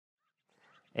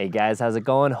Hey guys, how's it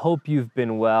going? Hope you've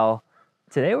been well.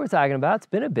 Today we're talking about, it's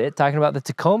been a bit, talking about the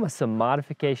Tacoma, some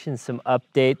modifications, some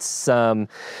updates, some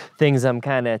things I'm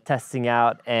kind of testing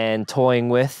out and toying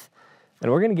with. And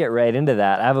we're gonna get right into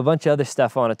that. I have a bunch of other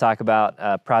stuff I wanna talk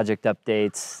about, project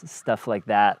updates, stuff like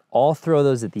that. I'll throw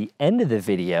those at the end of the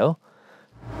video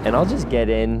and I'll just get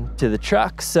into the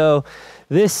truck. So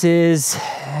this is,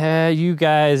 you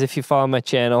guys, if you follow my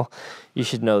channel, you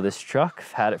should know this truck.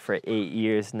 I've had it for 8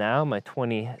 years now. My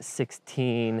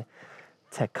 2016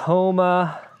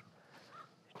 Tacoma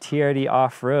TRD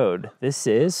off-road. This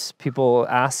is, people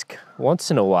ask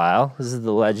once in a while, this is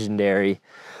the legendary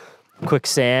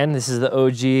quicksand. This is the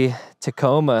OG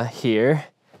Tacoma here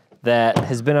that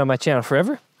has been on my channel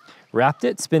forever. Wrapped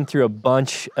it, it's been through a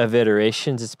bunch of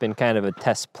iterations. It's been kind of a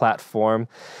test platform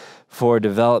for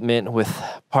development with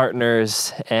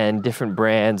partners and different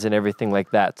brands and everything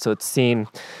like that. So it's seen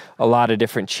a lot of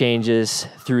different changes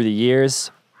through the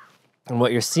years. And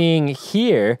what you're seeing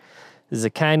here is a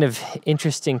kind of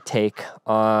interesting take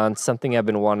on something I've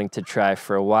been wanting to try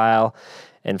for a while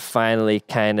and finally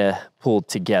kind of pulled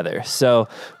together. So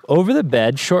over the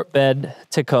bed, short bed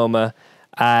Tacoma,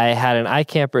 I had an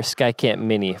iCamper Skycamp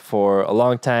Mini for a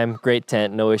long time. Great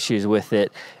tent, no issues with it.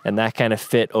 And that kind of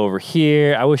fit over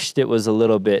here. I wished it was a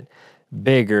little bit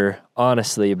bigger,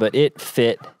 honestly, but it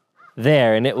fit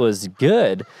there and it was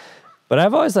good. But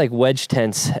I've always liked wedge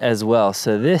tents as well.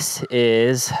 So this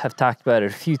is, I've talked about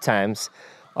it a few times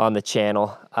on the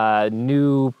channel, a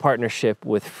new partnership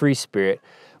with Freespirit,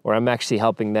 where I'm actually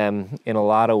helping them in a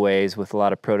lot of ways with a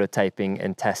lot of prototyping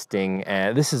and testing.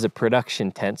 And this is a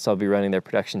production tent, so I'll be running their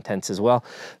production tents as well.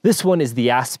 This one is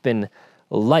the Aspen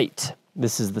Lite.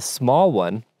 This is the small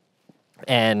one.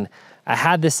 And I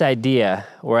had this idea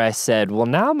where I said, well,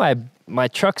 now my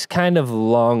truck's kind of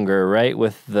longer, right?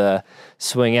 With the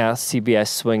swing out, CBS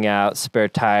swing out, spare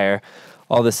tire,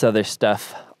 all this other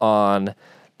stuff on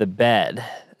the bed.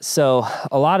 So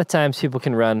a lot of times people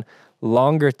can run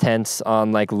longer tents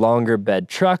on like longer bed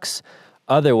trucks.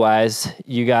 Otherwise,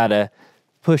 you gotta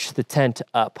push the tent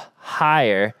up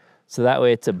higher so that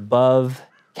way it's above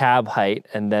cab height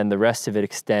and then the rest of it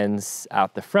extends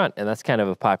out the front. And that's kind of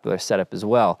a popular setup as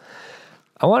well.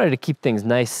 I wanted to keep things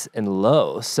nice and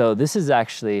low. So this is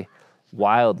actually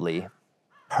wildly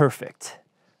perfect.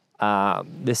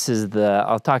 This is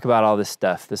I'll talk about all this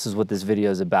stuff. This is what this video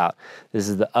is about. This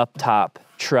is the Uptop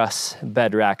Truss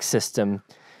bed rack system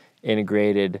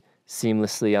integrated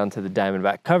seamlessly onto the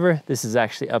Diamondback cover. This is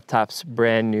actually Uptop's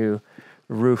brand new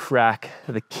roof rack,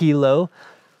 the Kilo.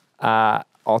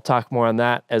 I'll talk more on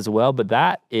that as well, but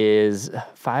that is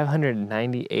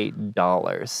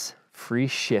 $598, free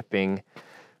shipping.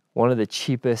 One of the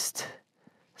cheapest,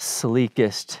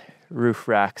 sleekest roof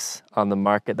racks on the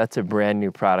market. That's a brand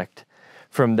new product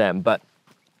from them. But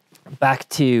back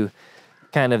to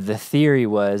kind of the theory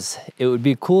was, it would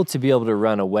be cool to be able to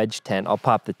run a wedge tent. I'll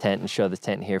pop the tent and show the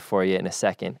tent here for you in a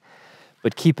second.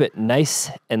 But keep it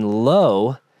nice and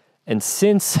low. And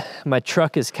since my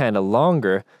truck is kind of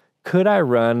longer, could I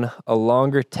run a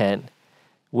longer tent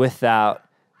without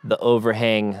the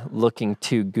overhang looking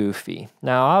too goofy?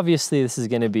 Now, obviously, this is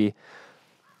going to be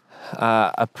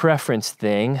a preference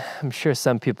thing. I'm sure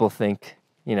some people think,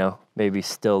 you know, maybe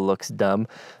still looks dumb.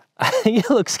 I think it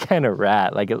looks kind of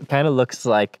rad. Like it kind of looks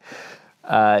like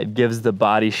it gives the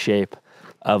body shape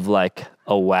of like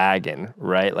a wagon,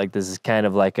 right? Like this is kind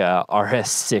of like a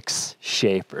RS6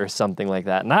 shape or something like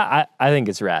that. And I think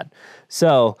it's rad.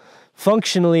 So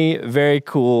functionally very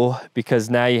cool because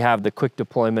now you have the quick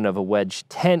deployment of a wedge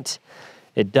tent.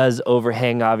 It does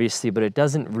overhang obviously, but it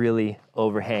doesn't really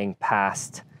overhang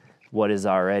past what is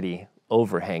already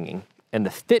overhanging. And the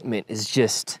fitment is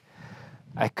just,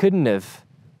 I couldn't have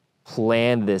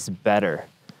planned this better.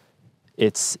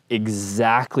 It's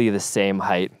exactly the same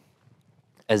height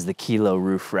as the Kilo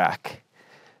roof rack.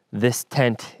 This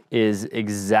tent is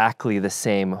exactly the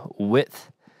same width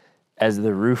as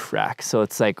the roof rack. So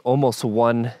it's like almost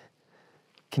one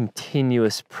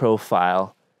continuous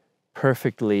profile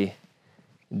perfectly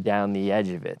down the edge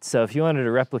of it. So if you wanted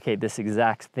to replicate this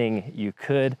exact thing, you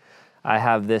could. I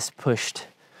have this pushed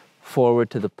forward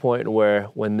to the point where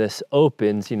when this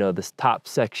opens, you know, this top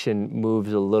section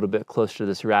moves a little bit closer to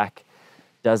this rack,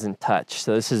 doesn't touch.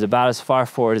 So this is about as far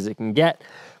forward as it can get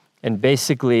and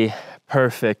basically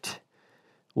perfect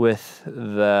with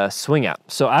the swing out.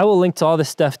 So I will link to all this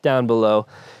stuff down below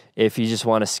if you just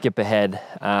want to skip ahead.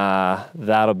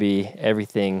 That'll be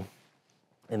everything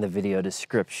in the video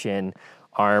description,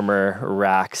 armor,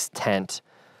 racks, tent,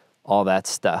 all that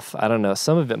stuff. I don't know,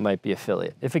 some of it might be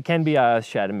affiliate. If it can be, I always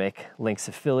try to make links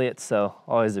affiliate, so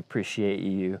always appreciate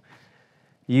you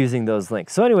using those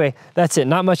links. So anyway, that's it.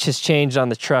 Not much has changed on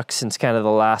the truck since kind of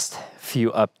the last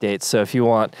few updates. So if you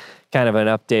want kind of an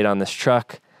update on this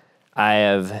truck, I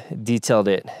have detailed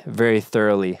it very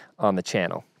thoroughly on the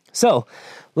channel. So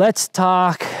let's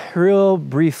talk real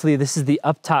briefly. This is the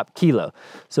Uptop Kilo.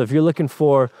 So if you're looking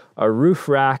for a roof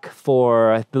rack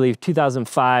for, I believe,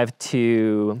 2005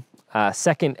 to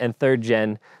second and third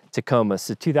gen Tacoma,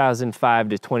 so 2005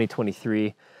 to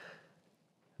 2023,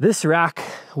 this rack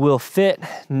will fit,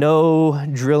 no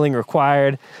drilling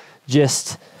required,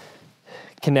 just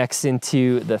connects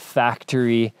into the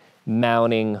factory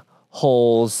mounting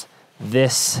holes.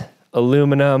 This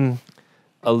aluminum,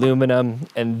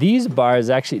 and these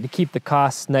bars actually, to keep the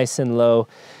costs nice and low,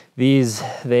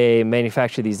 they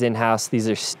manufacture these in-house. These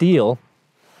are steel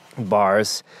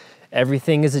bars.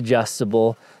 Everything is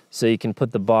adjustable, so you can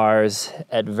put the bars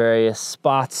at various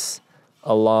spots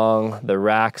along the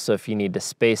rack. So if you need to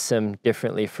space them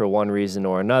differently for one reason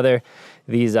or another,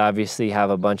 these obviously have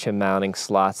a bunch of mounting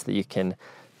slots that you can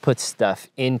put stuff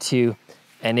into,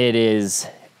 and it is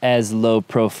as low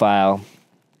profile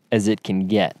as it can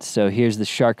get. So here's the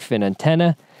shark fin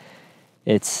antenna.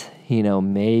 It's, you know,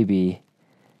 maybe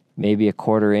a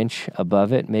 1/4 inch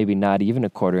above it, maybe not even a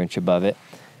 1/4 inch above it,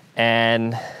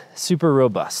 and super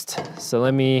robust. So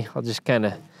I'll just kind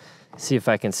of see if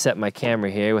I can set my camera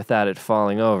here without it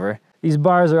falling over. These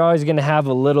bars are always gonna have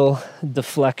a little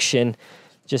deflection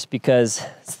just because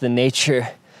it's the nature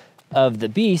of the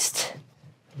beast,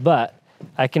 but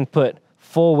I can put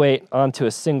full weight onto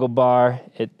a single bar.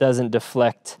 It doesn't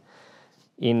deflect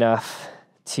enough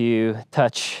to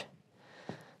touch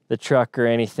the truck or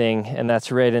anything, and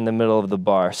that's right in the middle of the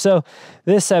bar. So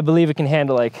this, I believe it can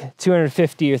handle like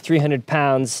 250 or 300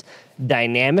 pounds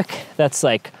dynamic. That's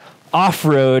like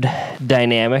off-road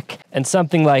dynamic, and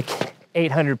something like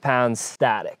 800 pounds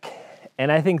static.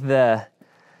 And I think the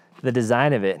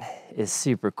design of it is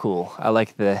super cool. I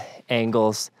like the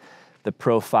angles, the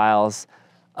profiles.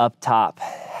 Uptop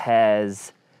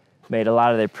has made a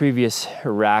lot of their previous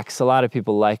racks. A lot of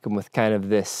people like them with kind of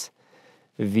this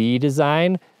V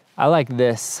design. I like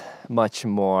this much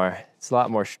more. It's a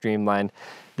lot more streamlined.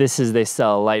 They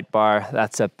sell a light bar,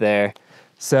 that's up there.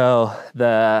 So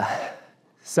the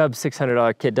sub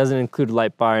 $600 kit doesn't include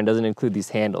light bar and doesn't include these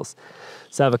handles.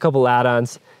 So I have a couple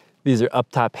add-ons. These are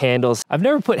Uptop handles. I've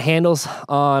never put handles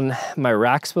on my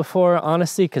racks before,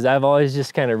 honestly, because I've always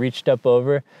just kind of reached up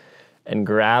over and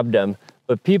grabbed them.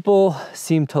 But people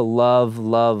seem to love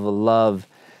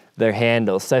their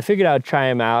handles. So I figured I would try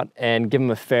them out and give them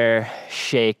a fair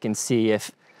shake and see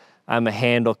if I'm a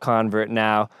handle convert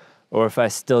now, or if I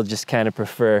still just kind of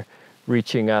prefer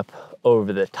reaching up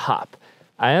over the top.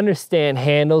 I understand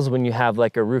handles when you have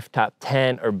like a rooftop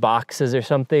tent or boxes or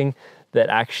something that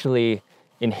actually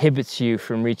inhibits you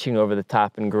from reaching over the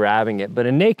top and grabbing it. But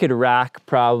a naked rack,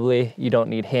 probably you don't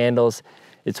need handles.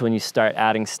 It's when you start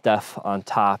adding stuff on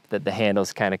top that the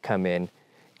handles kind of come in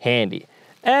handy.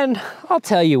 And I'll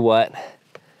tell you what,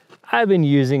 I've been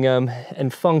using them,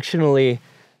 and functionally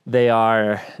they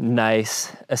are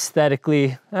nice.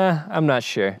 Aesthetically, I'm not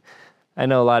sure. I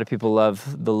know a lot of people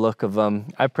love the look of them.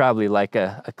 I probably like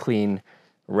a clean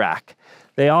rack.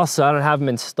 They also, I don't have them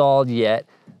installed yet,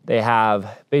 they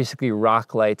have basically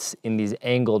rock lights in these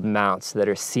angled mounts that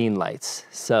are scene lights.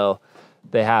 So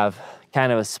they have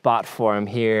kind of a spot for them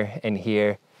here and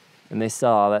here, and they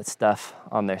sell all that stuff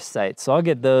on their site. So I'll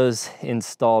get those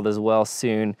installed as well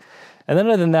soon. And then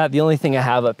other than that, the only thing I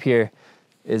have up here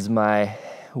is my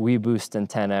WeBoost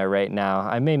antenna right now.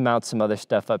 I may mount some other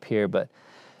stuff up here, but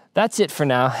that's it for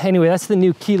now. Anyway, that's the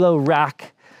new Kilo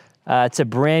rack. It's a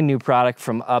brand new product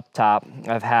from Uptop.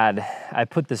 I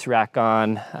put this rack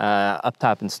on,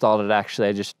 Uptop installed it actually.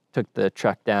 I just took the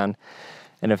truck down,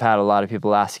 and I've had a lot of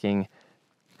people asking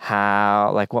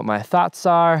what my thoughts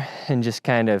are, and just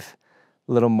kind of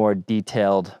a little more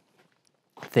detailed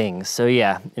things. So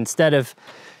yeah, instead of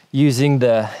using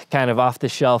the kind of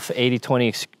off-the-shelf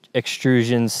 80/20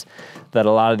 extrusions that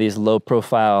a lot of these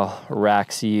low-profile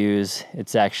racks use,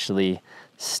 it's actually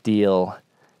steel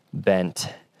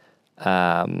bent,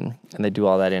 and they do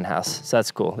all that in-house. So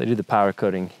that's cool. They do the powder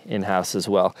coating in-house as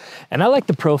well. And I like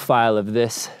the profile of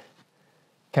this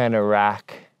kind of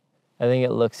rack. I think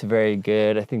it looks very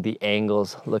good. I think the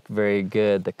angles look very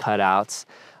good. The cutouts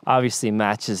obviously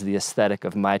matches the aesthetic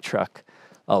of my truck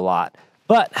a lot.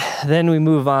 But then we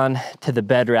move on to the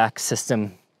bed rack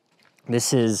system.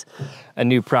 This is a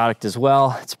new product as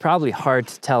well. It's probably hard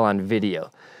to tell on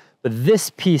video, but this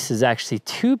piece is actually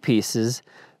two pieces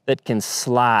that can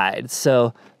slide.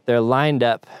 So they're lined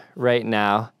up right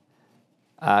now,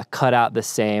 cut out the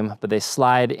same, but they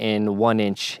slide in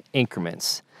 1-inch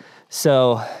increments.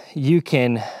 So you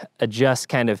can adjust,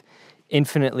 kind of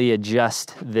infinitely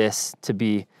adjust this to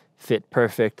be fit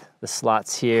perfect. The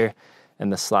slots here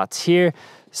and the slots here.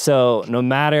 So no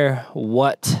matter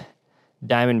what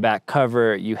Diamondback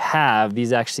cover you have,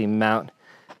 these actually mount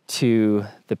to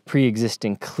the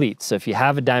pre-existing cleats. So if you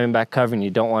have a Diamondback cover and you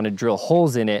don't want to drill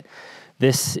holes in it,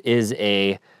 this is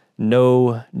a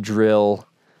no drill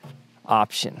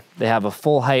option. They have a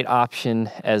full height option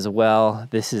as well.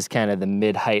 This is kind of the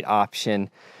mid height option,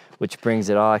 which brings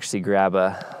it. I'll actually grab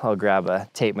a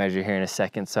tape measure here in a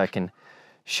second so I can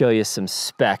show you some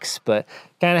specs, but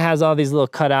kind of has all these little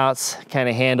cutouts, kind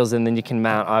of handles, and then you can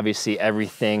mount obviously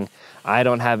everything. I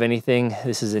don't have anything.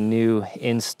 This is a new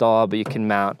install, but you can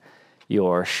mount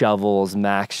your shovels,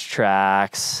 max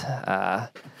tracks,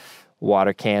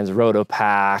 water cans, roto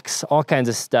packs, all kinds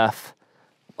of stuff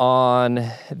on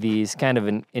these, kind of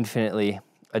an infinitely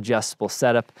adjustable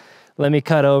setup. Let me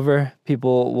cut over.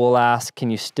 People will ask,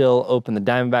 can you still open the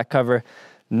Diamondback cover?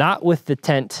 Not with the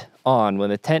tent on.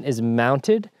 When the tent is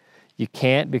mounted, you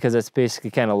can't, because that's basically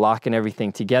kind of locking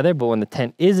everything together. But when the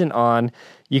tent isn't on,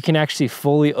 you can actually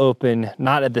fully open,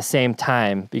 not at the same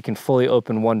time, but you can fully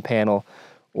open one panel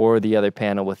or the other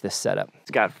panel with this setup. It's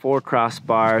got 4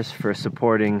 crossbars for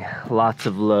supporting lots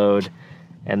of load,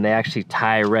 and they actually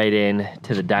tie right in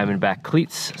to the Diamondback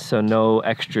cleats, so no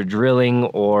extra drilling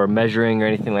or measuring or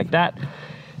anything like that.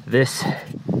 This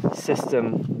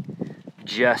system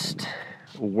just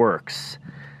works.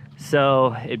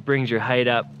 So it brings your height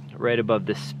up right above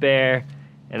the spare,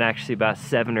 and actually about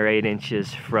 7 or 8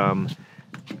 inches from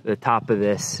the top of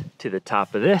this to the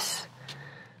top of this.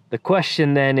 The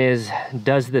question then is,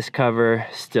 does this cover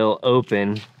still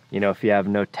open, you know, if you have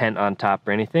no tent on top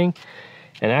or anything?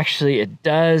 And actually it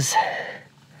does.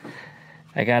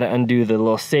 I gotta undo the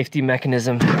little safety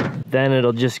mechanism. Then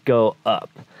it'll just go up.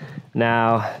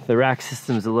 Now, the rack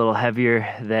system's a little heavier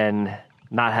than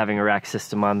not having a rack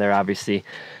system on there, obviously,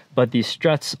 but these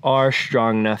struts are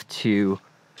strong enough to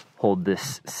hold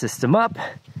this system up.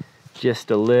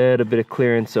 Just a little bit of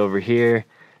clearance over here.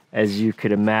 As you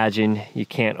could imagine, you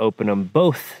can't open them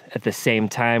both at the same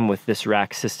time with this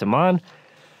rack system on,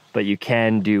 but you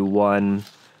can do one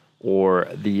or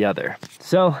the other.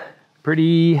 So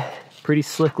pretty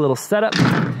slick little setup.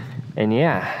 And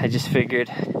yeah, I just figured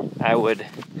I would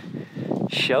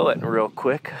show it real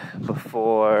quick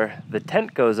before the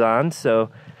tent goes on.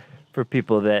 So for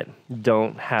people that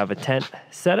don't have a tent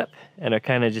setup and are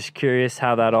kind of just curious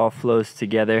how that all flows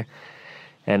together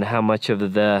and how much of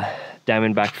the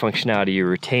Diamondback functionality you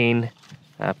retain,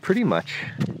 pretty much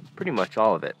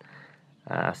all of it.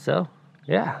 So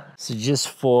yeah. So just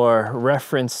for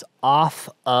reference, off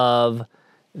of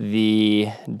the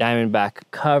Diamondback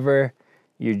cover,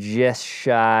 you're just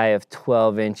shy of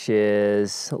 12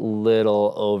 inches,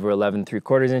 little over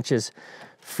 11¾ inches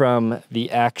from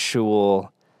the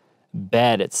actual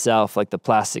bed itself, like the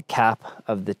plastic cap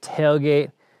of the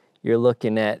tailgate. You're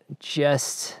looking at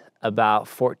just about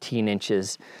 14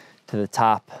 inches to the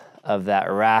top of that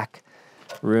rack.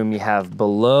 Room you have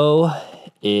below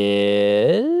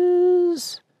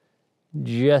is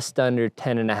just under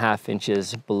 10.5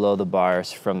 inches below the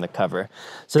bars from the cover.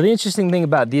 So the interesting thing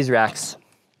about these racks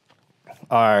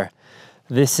are,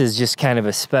 this is just kind of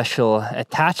a special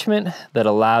attachment that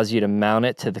allows you to mount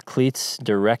it to the cleats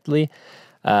directly.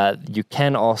 You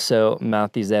can also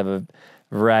mount these. They have a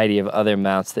variety of other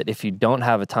mounts that if you don't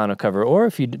have a tonneau cover, or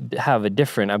if you have a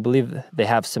different, I believe they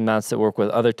have some mounts that work with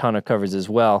other tonneau covers as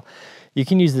well, you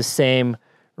can use the same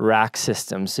rack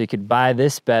system. So you could buy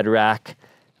this bed rack,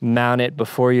 mount it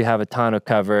before you have a tonneau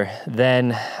cover,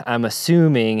 then I'm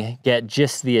assuming get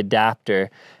just the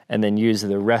adapter and then use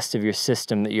the rest of your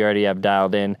system that you already have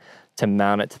dialed in to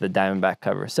mount it to the Diamondback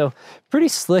cover. So pretty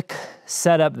slick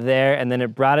setup there, and then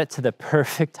it brought it to the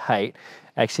perfect height.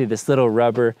 Actually, this little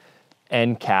rubber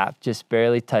end cap just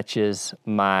barely touches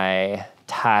my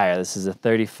tire. This is a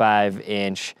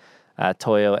 35-inch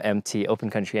Toyo MT, Open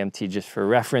Country MT, just for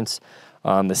reference,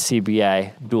 on the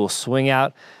CBI dual swing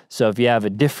out. So if you have a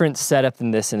different setup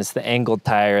than this, and it's the angled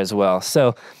tire as well.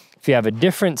 So if you have a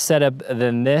different setup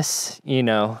than this, you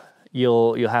know,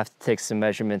 you'll have to take some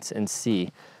measurements and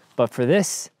see. But for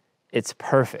this, it's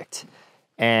perfect.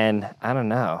 And I don't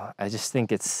know, I just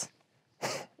think it's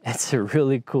a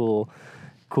really cool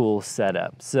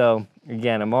setup. So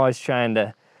again, I'm always trying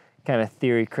to kind of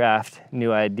theory craft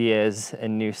new ideas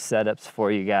and new setups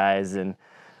for you guys. And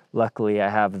luckily I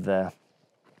have the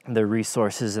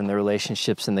resources and the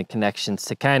relationships and the connections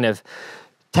to kind of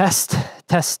test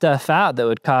stuff out that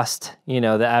would cost, you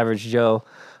know, the average Joe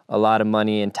a lot of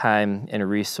money and time and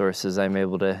resources. I'm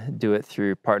able to do it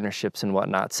through partnerships and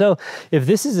whatnot. So if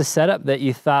this is a setup that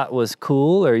you thought was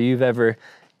cool, or you've ever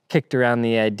kicked around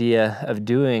the idea of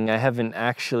doing, I haven't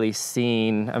actually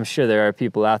seen, I'm sure there are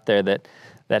people out there that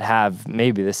have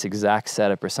maybe this exact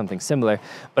setup or something similar,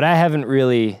 but I haven't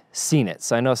really seen it.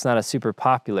 So I know it's not a super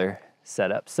popular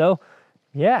setup. So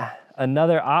yeah,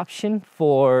 another option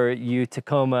for you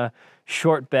Tacoma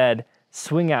short bed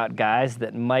swing out guys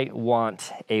that might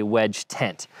want a wedge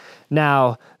tent.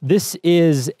 Now, this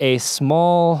is a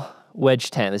small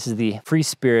wedge tent. This is the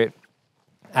Freespirit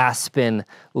Aspen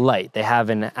Lite. They have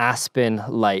an Aspen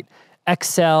Lite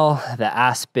XL. The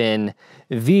Aspen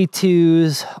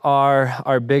V2s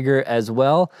are bigger as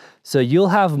well. So you'll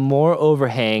have more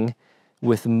overhang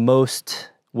with most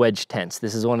wedge tents.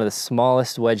 This is one of the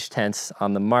smallest wedge tents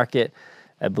on the market.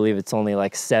 I believe it's only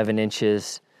like 7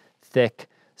 inches thick.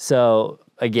 So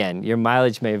again, your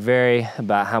mileage may vary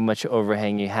about how much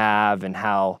overhang you have and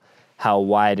how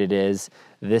wide it is.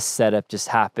 This setup just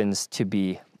happens to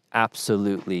be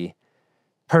absolutely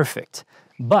perfect.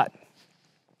 But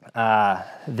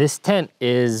this tent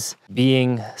is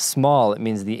being small. It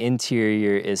means the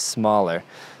interior is smaller.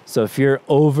 So if you're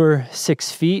over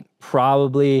 6 feet,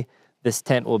 probably this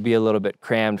tent will be a little bit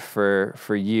crammed for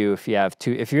you. If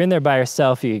you're in there by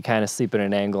yourself, you can kind of sleep at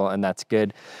an angle and that's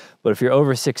good. But if you're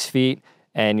over 6 feet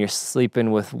and you're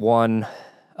sleeping with one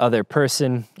other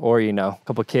person, or a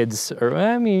couple kids, or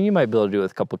I mean, you might be able to do it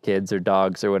with a couple kids or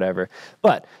dogs or whatever.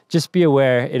 But just be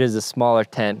aware, it is a smaller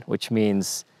tent, which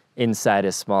means inside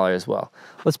is smaller as well.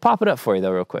 Let's pop it up for you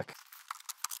though real quick.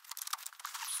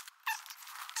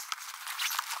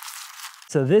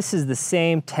 So this is the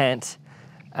same tent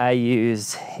I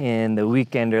used in the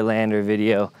Weekender Lander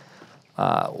video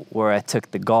where I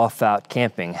took the golf out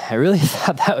camping. I really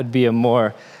thought that would be a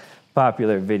more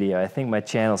popular video. I think my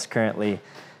channel's currently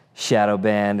shadow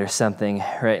banned or something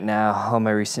right now. All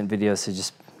my recent videos have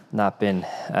just not been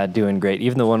doing great.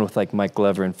 Even the one with like Mike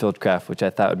Glover and Fieldcraft, which I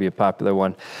thought would be a popular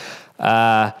one.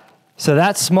 So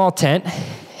that small tent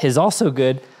is also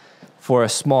good for a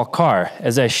small car.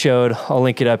 As I showed, I'll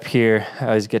link it up here. I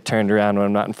always get turned around when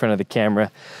I'm not in front of the camera.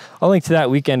 I'll link to that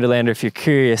Weekender Lander if you're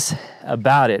curious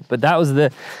about it. But that was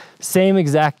the same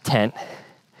exact tent.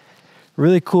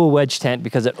 Really cool wedge tent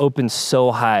because it opens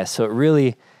so high. So it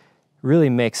really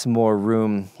makes more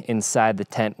room inside the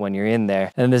tent when you're in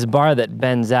there. And this bar that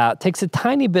bends out takes a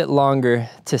tiny bit longer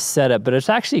to set up, but it's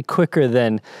actually quicker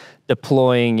than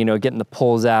deploying, getting the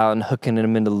poles out and hooking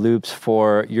them into loops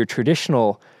for your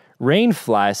traditional rain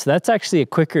fly. So that's actually a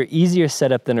quicker, easier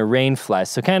setup than a rain fly.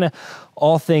 So kind of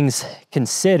all things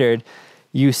considered,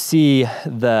 you see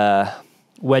the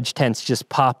wedge tents just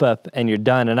pop up and you're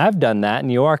done. And I've done that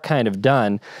and you are kind of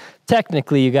done.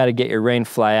 Technically, you got to get your rain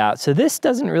fly out. So this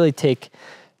doesn't really take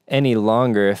any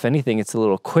longer. If anything, it's a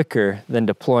little quicker than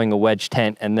deploying a wedge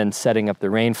tent and then setting up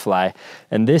the rain fly.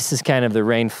 And this is kind of the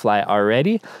rain fly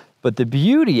already. But the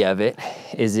beauty of it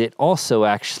is it also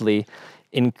actually,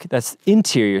 that's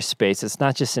interior space. It's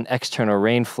not just an external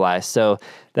rain fly. So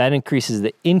that increases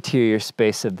the interior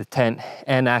space of the tent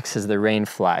and acts as the rain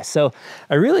fly. So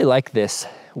I really like this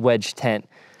wedge tent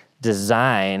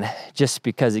design just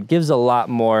because it gives a lot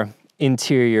more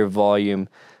interior volume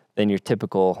than your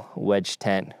typical wedge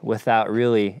tent without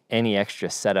really any extra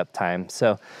setup time.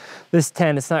 So this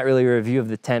tent, it's not really a review of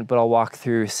the tent, but I'll walk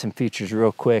through some features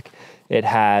real quick. It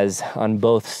has on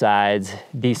both sides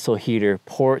diesel heater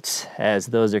ports, as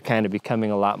those are kind of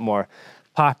becoming a lot more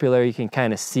popular. You can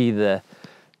kind of see the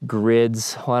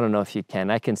grids. Well, I don't know if you can.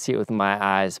 I can see it with my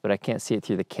eyes, but I can't see it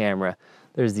through the camera.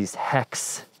 There's these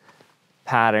hex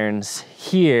patterns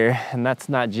here, and that's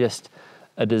not just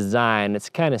a design. It's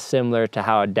kind of similar to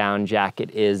how a down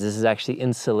jacket is. This is actually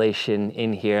insulation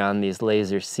in here on these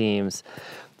laser seams.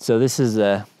 So this is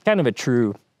a kind of a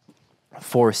true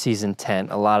 4-season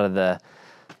tent. A lot of the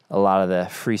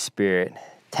Freespirit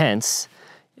tents,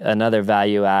 another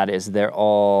value add is they're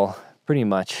all pretty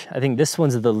much, I think this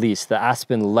one's the least. The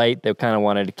Aspen Lite, they kind of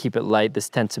wanted to keep it light. This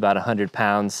tent's about 100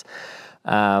 pounds.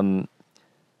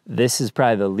 This is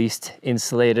probably the least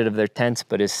insulated of their tents,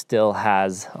 but it still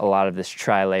has a lot of this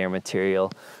tri-layer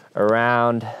material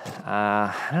around.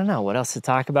 I don't know what else to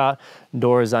talk about.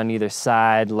 Doors on either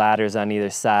side, ladders on either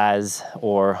side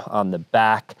or on the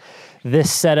back.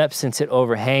 This setup, since it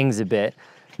overhangs a bit,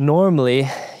 normally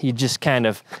you just kind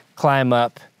of climb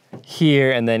up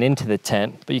here and then into the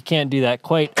tent, but you can't do that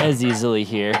quite as easily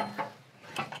here.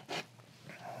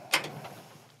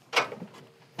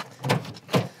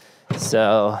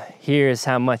 So here's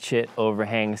how much it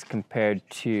overhangs compared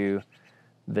to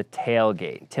the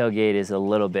tailgate. Tailgate is a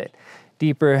little bit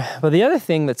deeper. But the other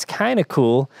thing that's kind of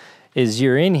cool is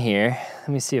you're in here. Let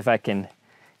me see if I can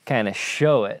kind of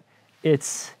show it.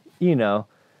 It's, you know,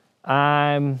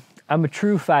 I'm a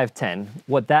true 5'10".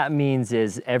 What that means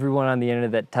is everyone on the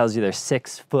internet that tells you they're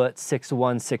 6 foot,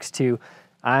 6'1",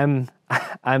 6'2",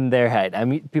 I'm their height. I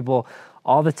meet people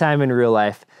all the time in real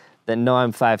life that know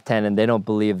I'm 5'10", and they don't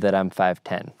believe that I'm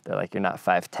 5'10". They're like, you're not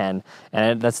 5'10".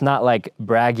 And that's not like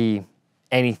braggy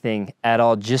anything at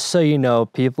all. Just so you know,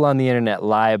 people on the internet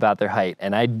lie about their height,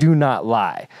 and I do not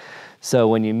lie. So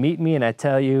when you meet me and I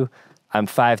tell you I'm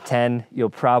 5'10", you'll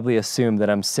probably assume that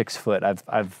I'm 6 foot.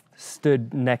 I've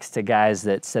stood next to guys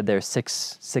that said they're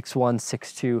 6'1",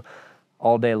 6'2"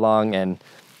 all day long, and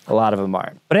a lot of them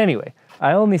aren't. But anyway,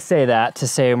 I only say that to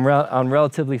say I'm on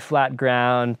relatively flat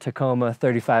ground, Tacoma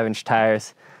 35-inch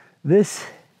tires. This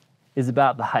is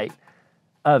about the height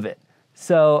of it.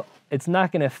 So it's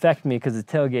not gonna affect me because the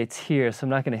tailgate's here, so I'm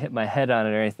not gonna hit my head on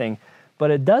it or anything,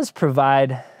 but it does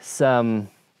provide some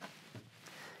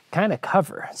kind of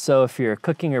cover. So if you're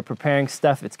cooking or preparing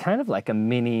stuff, it's kind of like a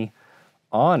mini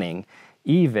awning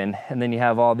even, and then you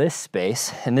have all this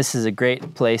space, and this is a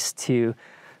great place to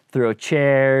throw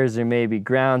chairs or maybe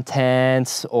ground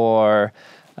tents or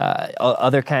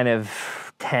other kind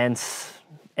of tents,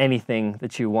 anything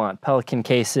that you want. Pelican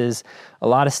cases, a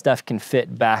lot of stuff can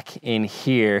fit back in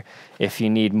here if you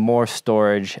need more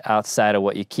storage outside of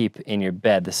what you keep in your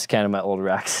bed. This is kind of my old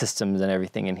rack systems and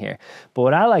everything in here. But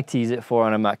what I like to use it for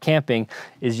when I'm out camping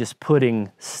is just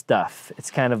putting stuff. It's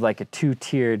kind of like a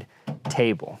 2-tiered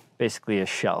table, basically a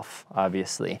shelf,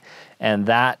 obviously. And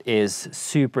that is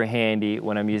super handy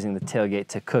when I'm using the tailgate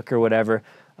to cook or whatever.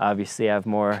 Obviously I have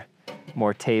more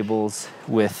tables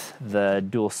with the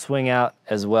dual swing out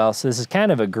as well. So this is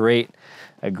kind of a great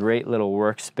little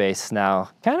workspace now,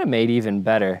 kind of made even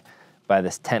better by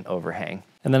this tent overhang.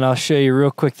 And then I'll show you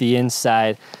real quick the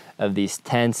inside of these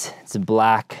tents. It's a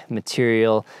black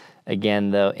material,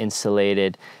 again though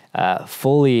insulated,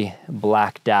 fully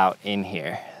blacked out in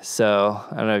here. So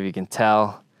I don't know if you can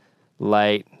tell,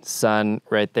 light, sun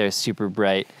right there, super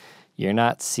bright. You're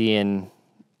not seeing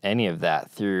any of that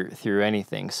through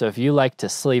anything. So if you like to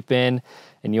sleep in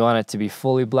and you want it to be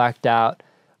fully blacked out,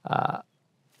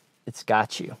 it's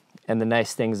got you. And the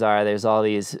nice things are there's all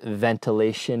these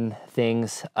ventilation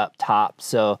things up top,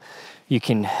 so you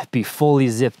can be fully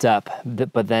zipped up,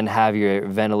 but then have your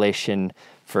ventilation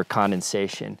for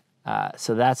condensation.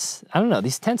 So that's, I don't know,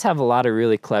 these tents have a lot of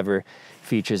really clever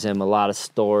features in them, a lot of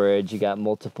storage. You got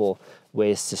multiple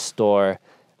ways to store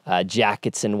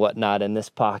jackets and whatnot in this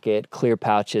pocket, clear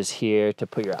pouches here to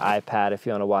put your iPad if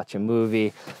you want to watch a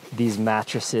movie. These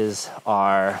mattresses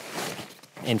are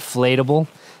inflatable.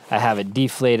 I have it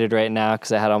deflated right now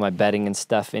because I had all my bedding and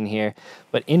stuff in here,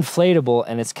 but inflatable,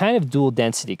 and it's kind of dual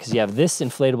density because you have this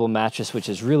inflatable mattress, which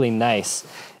is really nice,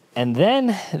 and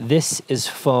then this is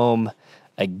foam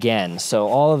again. So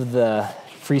all of the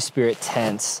Freespirit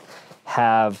tents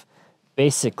have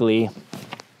basically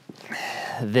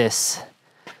this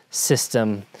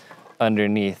system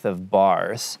underneath of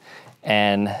bars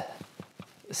and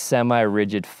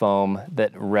semi-rigid foam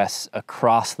that rests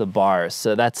across the bars.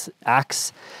 So that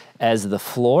acts as the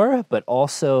floor, but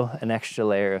also an extra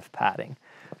layer of padding.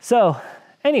 So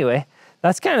anyway,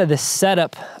 that's kind of the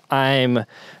setup I'm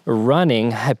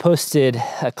running. I posted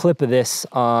a clip of this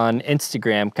on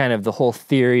Instagram, kind of the whole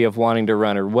theory of wanting to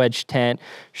run a wedge tent,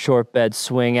 short bed,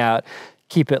 swing out,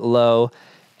 keep it low.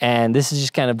 And this is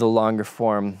just kind of the longer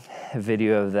form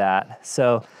video of that.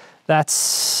 So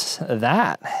that's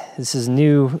that. This is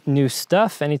new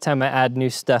stuff. Anytime I add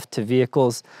new stuff to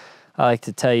vehicles, I like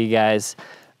to tell you guys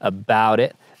about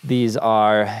it. These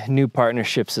are new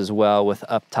partnerships as well with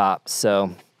Uptop.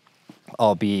 So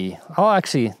I'll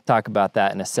actually talk about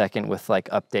that in a second with like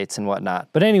updates and whatnot.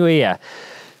 But anyway, yeah,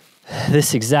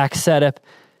 this exact setup,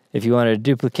 if you wanted to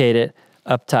duplicate it,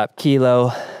 Uptop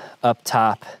Kilo,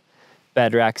 Uptop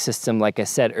bed rack system. Like I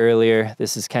said earlier,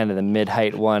 this is kind of the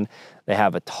mid-height one. They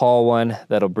have a tall one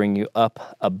that'll bring you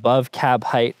up above cab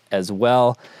height as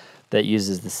well, that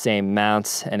uses the same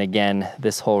mounts. And again,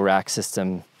 this whole rack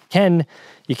system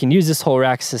you can use this whole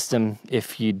rack system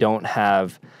if you don't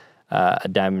have a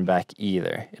Diamondback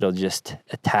either. It'll just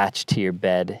attach to your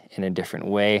bed in a different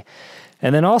way.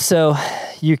 And then also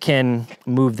you can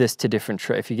move this to different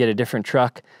if you get a different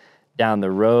truck down the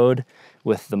road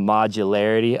with the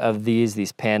modularity of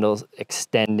these panels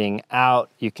extending out,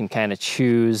 you can kind of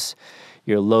choose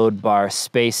your load bar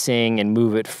spacing and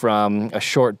move it from a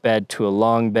short bed to a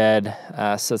long bed.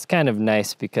 So it's kind of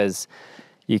nice because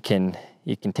you can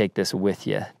take this with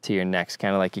you to your next,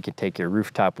 kind of like you could take your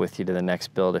rooftop with you to the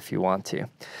next build if you want to.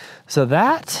 So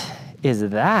that is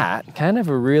that. Kind of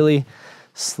a really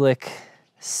slick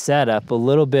setup, a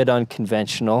little bit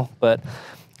unconventional, but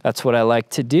that's what I like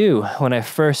to do. When I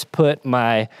first put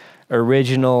my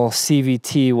original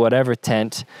CVT whatever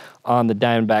tent on the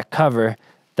Diamondback cover,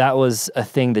 that was a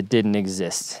thing that didn't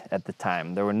exist at the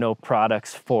time. There were no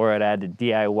products for it. I had to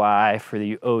DIY. For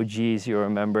the OGs, you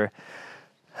remember,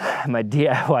 my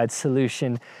DIY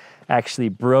solution actually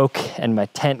broke and my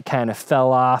tent kind of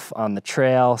fell off on the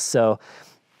trail. So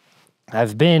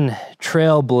I've been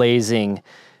trailblazing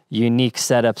unique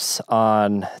setups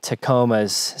on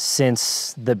Tacomas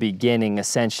since the beginning,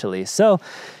 essentially. So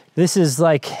this is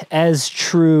like as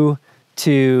true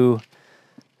to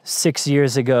 6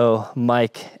 years ago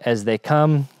Mike as they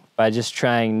come, by just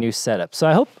trying new setups. So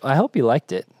I hope you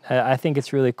liked it. I think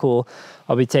it's really cool.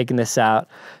 I'll be taking this out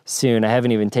soon. I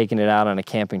haven't even taken it out on a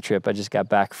camping trip. I just got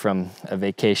back from a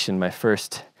vacation, my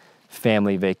first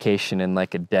family vacation in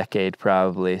like a decade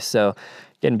probably. So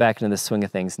getting back into the swing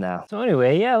of things now. So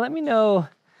anyway, yeah, let me know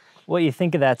what you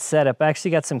think of that setup. I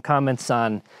actually got some comments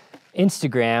on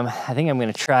Instagram. I think I'm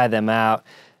gonna try them out.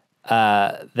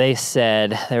 They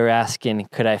were asking,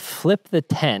 could I flip the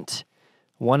tent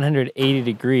 180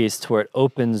 degrees to where it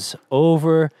opens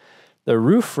over the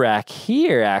roof rack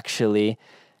here actually,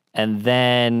 and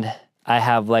then I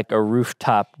have like a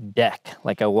rooftop deck.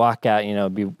 Like I walk out, you know,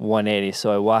 it'd be 180.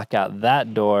 So I walk out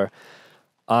that door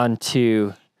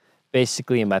onto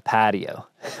basically in my patio,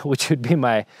 which would be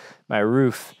my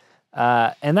roof.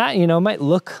 And that, you know, might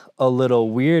look a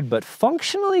little weird, but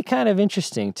functionally kind of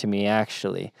interesting to me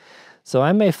actually. So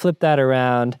I may flip that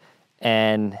around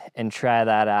and try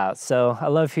that out. So I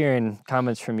love hearing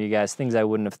comments from you guys, things I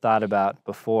wouldn't have thought about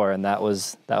before, and that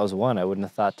was one. I wouldn't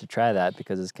have thought to try that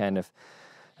because it's kind of,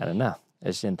 I don't know, I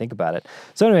just didn't think about it.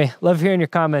 So anyway, love hearing your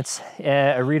comments.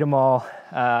 I read them all.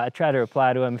 I try to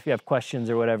reply to them. If you have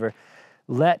questions or whatever,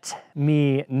 let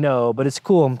me know. But it's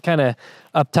cool, kind of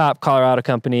Uptop, Colorado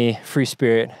company,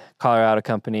 Freespirit, Colorado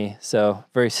company. So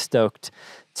very stoked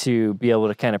to be able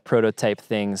to kind of prototype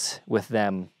things with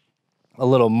them a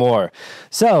little more.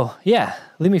 So yeah,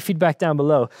 leave me feedback down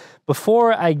below.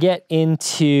 Before I get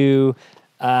into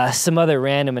some other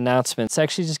random announcements, I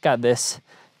actually just got this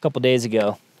a couple days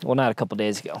ago. Well, not a couple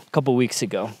days ago, a couple weeks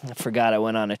ago. I forgot I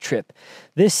went on a trip.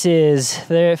 This is,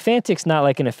 Fantic's not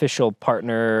like an official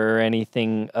partner or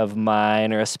anything of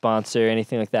mine or a sponsor or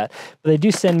anything like that, but they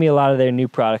do send me a lot of their new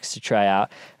products to try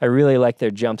out. I really like their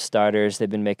jump starters. They've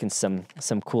been making some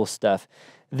cool stuff.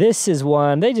 This is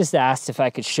one, they just asked if I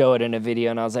could show it in a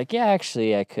video, and I was like, yeah,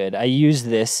 actually I could. I use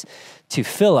this to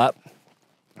fill up.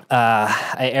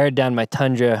 I aired down my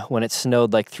Tundra when it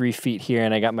snowed like 3 feet here,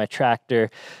 and I got my tractor,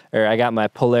 or I got my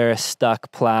Polaris stuck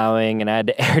plowing, and I had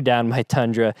to air down my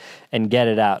Tundra and get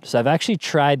it out. So I've actually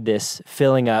tried this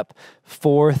filling up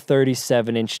 4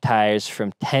 37-inch tires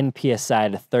from 10 PSI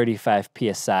to 35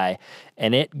 PSI,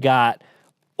 and it got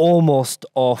almost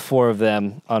all 4 of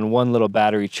them on one little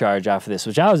battery charge off of this,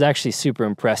 which I was actually super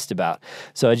impressed about.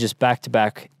 So I just back to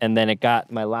back, and then it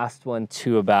got my last one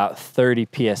to about 30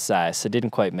 PSI, so it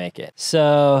didn't quite make it.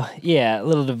 So yeah,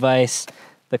 little device.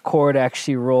 The cord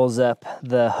actually rolls up,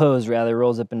 the hose rather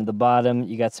rolls up into the bottom.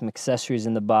 You got some accessories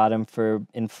in the bottom for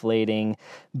inflating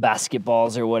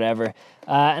basketballs or whatever.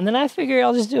 And then I figure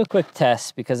I'll just do a quick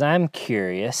test because I'm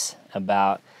curious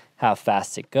about how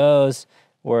fast it goes.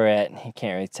 We're at, you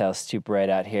can't really tell, it's too bright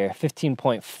out here,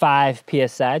 15.5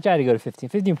 PSI. I try to go to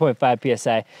 15.5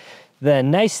 PSI. The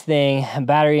nice thing,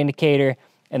 battery indicator,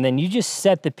 and then you just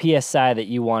set the PSI that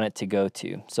you want it to go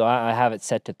to. So I have it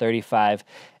set to 35,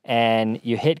 and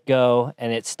you hit go,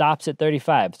 and it stops at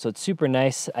 35. So it's super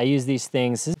nice. I use these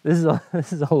things. This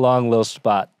is a long little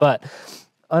spot, but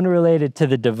unrelated to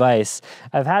the device,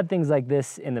 I've had things like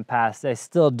this in the past. I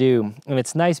still do, and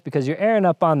it's nice because you're airing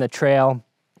up on the trail.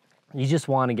 You just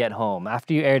want to get home.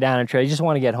 After you air down a trail, you just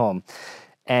want to get home.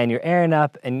 And you're airing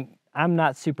up, and I'm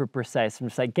not super precise. I'm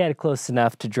just like, get it close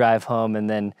enough to drive home, and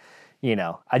then, you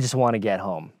know, I just want to get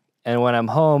home. And when I'm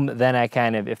home, then I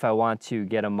kind of, if I want to,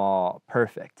 get them all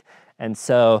perfect. And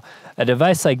so a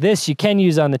device like this, you can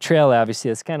use on the trail,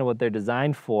 obviously. That's kind of what they're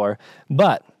designed for.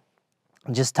 But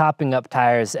just topping up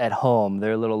tires at home,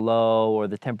 they're a little low or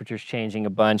the temperature's changing a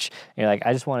bunch, and you're like,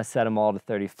 I just want to set them all to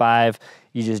 35.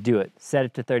 You just do it. Set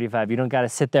it to 35. You don't got to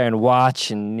sit there and watch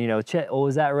and, you know, check, oh,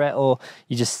 is that right? Oh,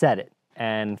 you just set it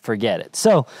and forget it.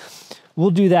 So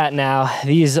we'll do that now.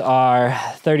 These are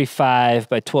 35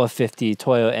 by 1250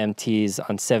 Toyo MTs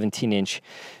on 17-inch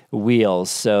wheels.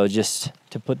 So just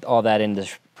to put all that into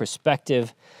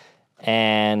perspective,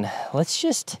 and let's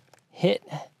just hit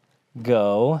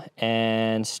go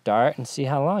and start and see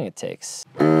how long it takes.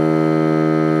 All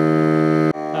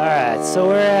right, so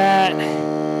we're at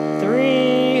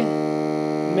 3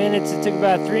 minutes. It took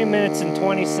about 3 minutes and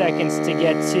 20 seconds to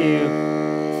get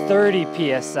to 30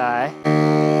 PSI.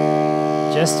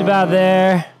 Just about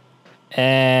there.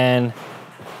 And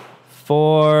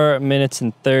 4 minutes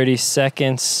and 30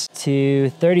 seconds to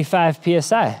 35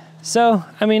 PSI. So,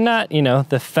 I mean, not, you know,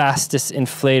 the fastest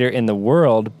inflator in the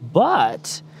world,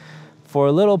 but for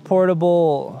a little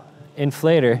portable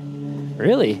inflator,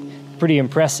 really pretty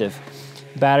impressive.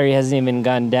 Battery hasn't even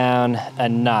gone down a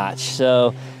notch.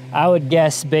 So I would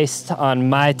guess, based on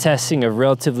my testing of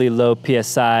relatively low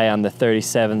PSI on the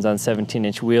 37s on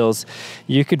 17-inch wheels,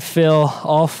 you could fill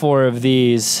all 4 of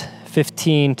these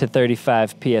 15 to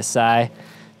 35 PSI,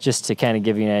 just to kind of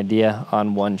give you an idea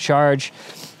on one charge.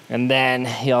 And then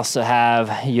you also have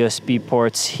USB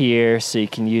ports here, so you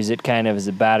can use it kind of as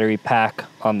a battery pack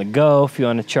on the go if you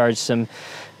want to charge some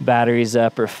batteries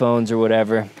up or phones or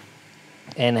whatever.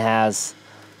 And has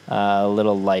a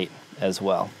little light as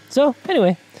well. So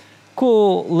anyway,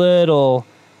 cool little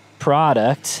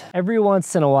product. Every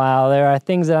once in a while, there are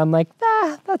things that I'm like,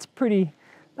 that's pretty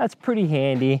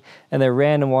handy. And they're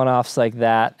random one-offs like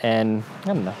that. And I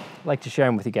don't know, I like to share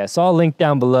them with you guys. So I'll link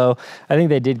down below. I think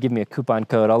they did give me a coupon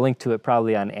code. I'll link to it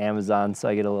probably on Amazon, so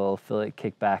I get a little affiliate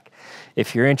kickback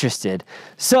if you're interested.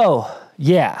 So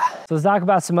yeah, so let's talk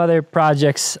about some other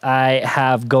projects I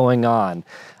have going on.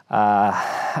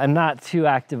 I'm not too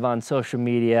active on social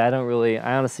media. I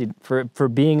honestly, for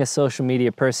being a social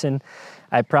media person,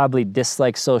 I probably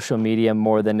dislike social media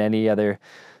more than any other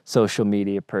social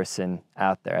media person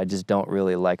out there. I just don't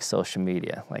really like social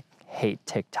media. Like, hate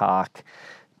TikTok.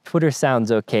 Twitter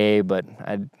sounds okay, but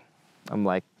I'm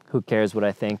like, who cares what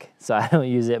I think? So I don't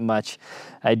use it much.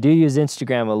 I do use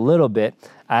Instagram a little bit.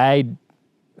 I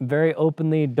very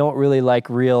openly don't really like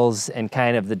Reels and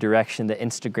kind of the direction that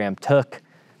Instagram took.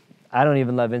 I don't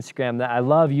even love Instagram. I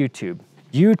love YouTube.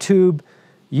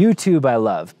 YouTube I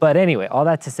love. But anyway, all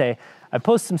that to say, I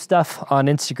post some stuff on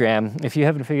Instagram. If you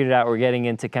haven't figured it out, we're getting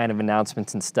into kind of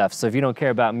announcements and stuff. So if you don't care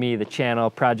about me, the channel,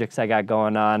 projects I got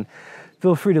going on,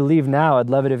 feel free to leave now. I'd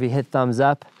love it if you hit thumbs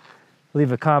up,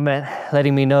 leave a comment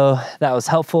letting me know that was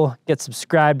helpful. Get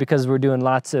subscribed, because we're doing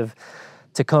lots of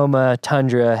Tacoma,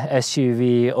 Tundra,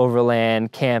 SUV,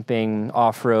 overland, camping,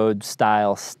 off-road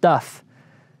style stuff.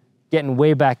 Getting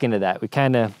way back into that. We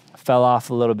kind of fell off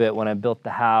a little bit when I built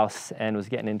the house and was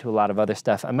getting into a lot of other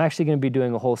stuff. I'm actually going to be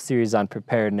doing a whole series on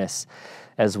preparedness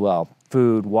as well.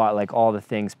 Food, water, like all the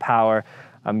things, power.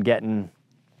 I'm getting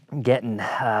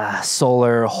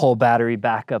solar, whole battery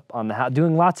backup on the house,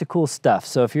 doing lots of cool stuff.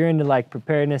 So if you're into like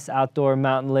preparedness, outdoor,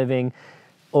 mountain living,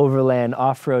 overland,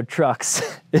 off-road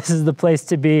trucks, this is the place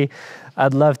to be.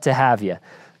 I'd love to have you.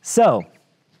 So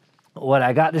what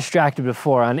I got distracted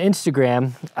before on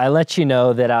Instagram, I let you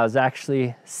know that I was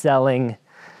actually selling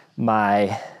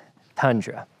my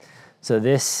Tundra. So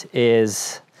this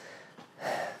is,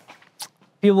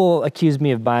 people accuse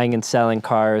me of buying and selling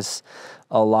cars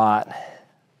a lot.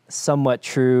 Somewhat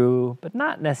true, but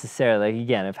not necessarily. Like,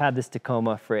 again, I've had this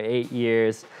Tacoma for 8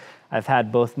 years. I've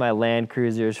had both my Land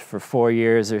Cruisers for 4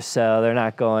 years or so. They're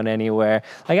not going anywhere.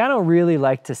 Like, I don't really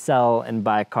like to sell and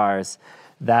buy cars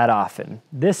that often.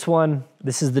 This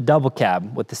is the double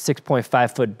cab with the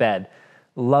 6.5 foot bed.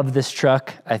 Love this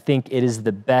truck. I think it is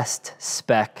the best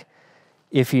spec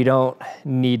if you don't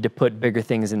need to put bigger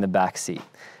things in the back seat.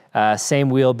 Same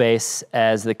wheelbase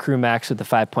as the Crew Max with the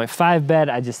 5.5 bed.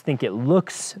 I just think it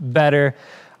looks better.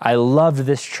 I loved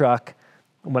this truck.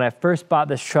 When I first bought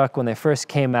this truck, when they first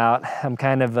came out, I'm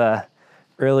kind of a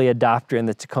early adopter in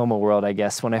the Tacoma world, I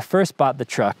guess. When I first bought the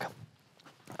truck,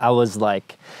 I was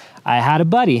like, I had a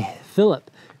buddy,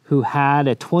 Philip, who had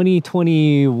a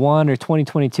 2021 or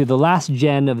 2022, the last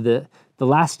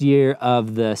year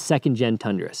of the second gen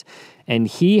Tundras. And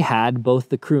he had both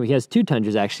he has 2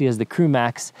 Tundras actually. He has the Crew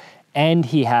Max, and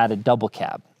he had a double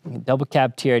cab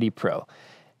TRD Pro.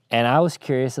 And I was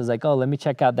curious, I was like, oh, let me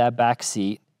check out that back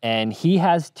seat. And he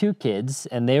has 2 kids,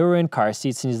 and they were in car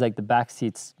seats, and he's like, the back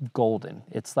seat's golden.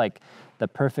 It's like the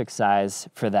perfect size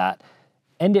for that.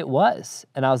 And it was.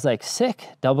 And I was like, sick,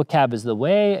 double cab is the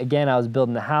way. Again, I was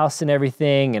building the house and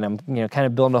everything, and I'm kind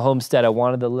of building a homestead. I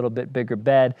wanted a little bit bigger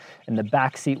bed, and the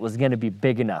back seat was gonna be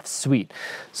big enough, sweet.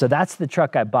 So that's the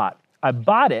truck I bought. I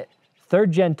bought it,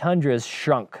 3rd gen Tundras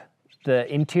shrunk.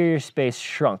 The interior space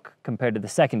shrunk compared to the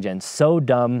 2nd gen. So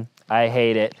dumb, I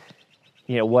hate it.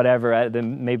 Whatever,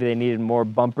 maybe they needed more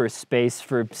bumper space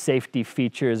for safety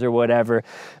features or whatever,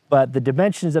 but the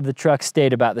dimensions of the truck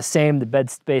stayed about the same, the bed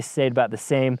space stayed about the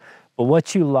same, but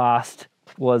what you lost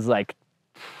was like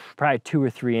probably 2 or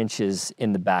 3 inches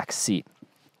in the back seat.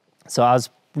 So I was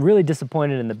really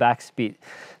disappointed in the back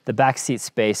seat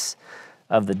space.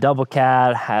 of the double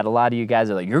cab. Had a lot of you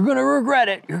guys are like, you're gonna regret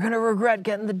it. You're gonna regret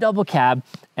getting the double cab.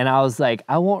 And I was like,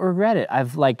 I won't regret it.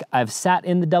 I've sat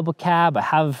in the double cab. I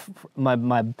have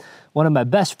one of my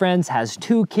best friends has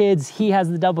 2 kids. He has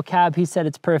the double cab. He said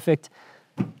it's perfect.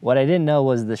 What I didn't know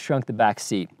was the shrunk the back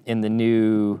seat in the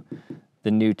new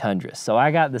Tundra. So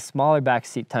I got the smaller back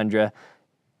seat Tundra,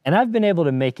 and I've been able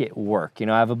to make it work. You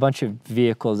know, I have a bunch of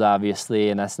vehicles, obviously,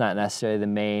 and that's not necessarily the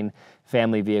main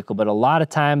family vehicle, but a lot of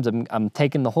times I'm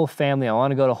taking the whole family. I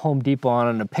want to go to Home Depot, I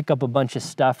want to pick up a bunch of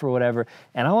stuff or whatever,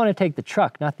 and I want to take the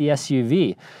truck, not the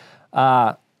SUV.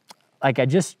 Like I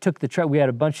just took the truck. We had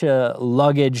a bunch of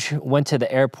luggage, went to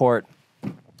the airport,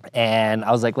 and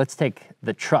I was like, let's take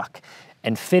the truck.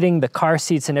 And fitting the car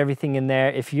seats and everything in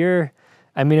there, if you're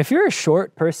a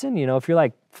short person, you know, if you're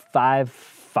like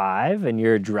 5'5" and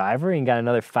you're a driver and you got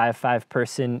another 5'5"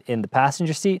 person in the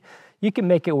passenger seat, you can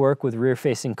make it work with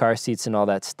rear-facing car seats and all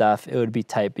that stuff. It would be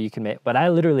tight, but you can make, but I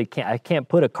literally can't, I can't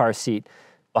put a car seat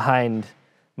behind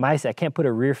my seat. I can't put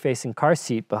a rear-facing car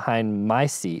seat behind my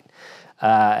seat.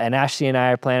 And Ashley and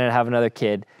I are planning to have another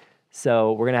kid.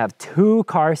 So we're gonna have 2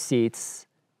 car seats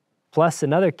plus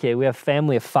another kid. We have a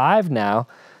family of 5 now.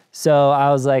 So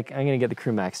I was like, I'm gonna get the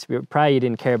Crew Max. Probably you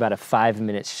didn't care about a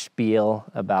 5-minute spiel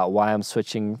about why I'm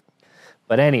switching.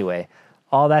 But anyway,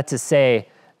 all that to say,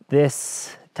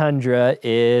 this Tundra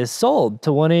is sold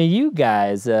to one of you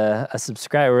guys, a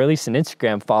subscriber, or at least an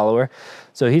Instagram follower.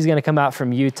 So he's gonna come out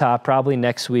from Utah probably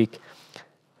next week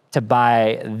to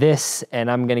buy this,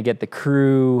 and I'm gonna get the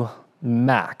Crew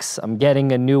Max. I'm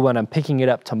getting a new one. I'm picking it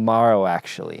up tomorrow,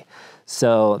 actually.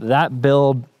 So that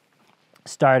build,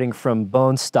 starting from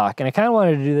bone stock. And I kind of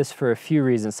wanted to do this for a few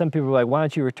reasons. Some people were like, why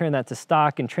don't you return that to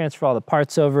stock and transfer all the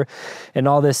parts over and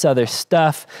all this other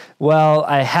stuff? Well,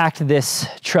 I hacked this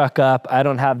truck up. I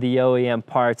don't have the OEM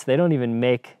parts. They don't even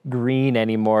make green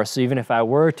anymore. So even if I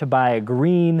were to buy a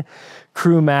green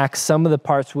Crew Max, some of the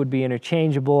parts would be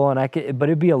interchangeable, and but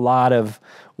it'd be a lot of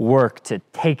work to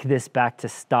take this back to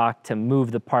stock, to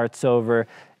move the parts over,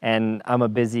 and I'm a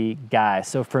busy guy.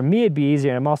 So for me, it'd be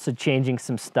easier. I'm also changing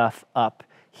some stuff up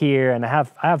here, and I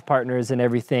have partners and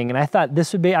everything, and I thought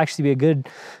this would actually be a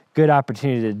good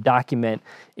opportunity to document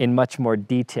in much more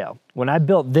detail. When I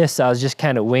built this, I was just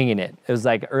kind of winging it. It was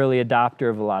like early adopter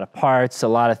of a lot of parts. A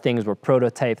lot of things were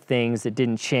prototype things that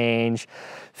didn't change,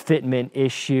 fitment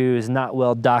issues, not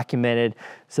well documented.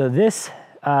 So this,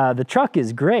 the truck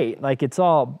is great. Like, it's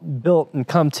all built and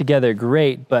come together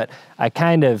great, but I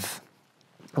kind of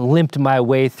limped my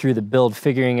way through the build,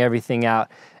 figuring everything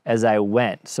out as I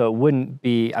went. So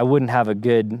I wouldn't have a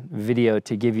good video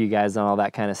to give you guys on all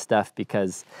that kind of stuff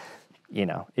because, you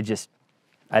know,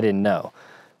 I didn't know.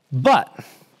 But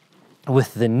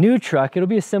with the new truck, it'll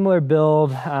be a similar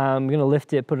build. I'm gonna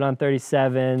lift it, put it on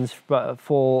 37s,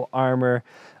 full armor,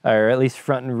 or at least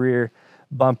front and rear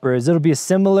bumpers. It'll be a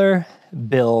similar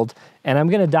build, and I'm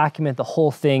gonna document the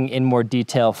whole thing in more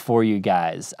detail for you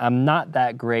guys. I'm not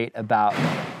that great about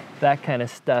that kind of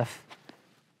stuff.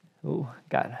 Ooh,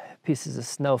 got pieces of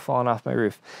snow falling off my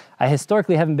roof. I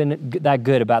historically haven't been that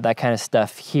good about that kind of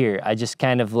stuff here. I just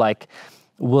kind of like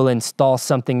will install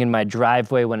something in my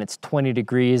driveway when it's 20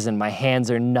 degrees and my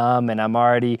hands are numb and I'm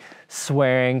already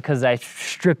swearing because I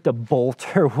stripped a bolt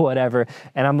or whatever.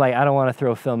 And I'm like, I don't want to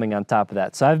throw filming on top of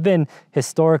that. So I've been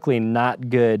historically not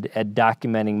good at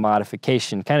documenting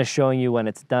modification, kind of showing you when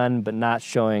it's done, but not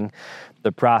showing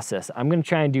the process. I'm going to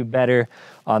try and do better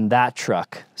on that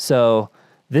truck. So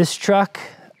this truck,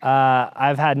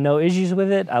 I've had no issues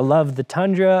with it. I love the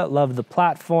Tundra, love the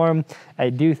platform.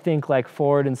 I do think like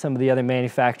Ford and some of the other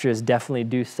manufacturers definitely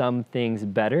do some things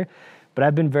better, but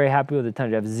I've been very happy with the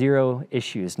Tundra. I have 0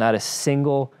 issues, not a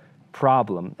single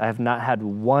problem. I have not had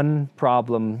one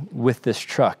problem with this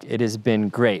truck. It has been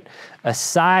great.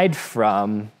 Aside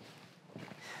from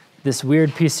this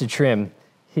weird piece of trim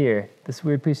here, this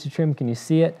weird piece of trim, can you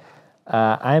see it?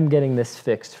 I'm getting this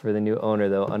fixed for the new owner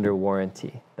though, under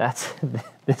warranty.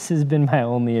 This has been my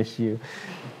only issue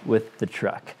with the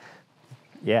truck.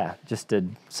 Yeah, just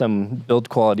some build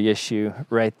quality issue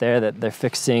right there that they're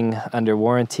fixing under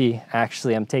warranty.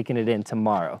 Actually, I'm taking it in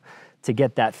tomorrow to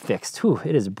get that fixed. Whew,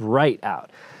 it is bright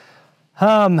out.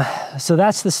 So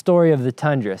that's the story of the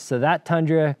Tundra. So that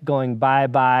Tundra going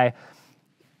bye-bye.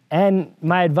 And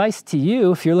my advice to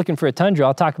you, if you're looking for a Tundra,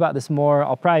 I'll talk about this more.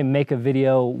 I'll probably make a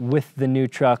video with the new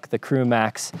truck, the Crew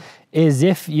Max, is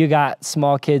if you got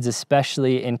small kids,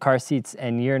 especially in car seats,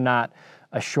 and you're not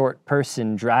a short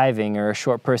person driving or a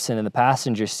short person in the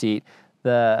passenger seat,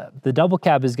 the double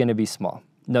cab is gonna be small,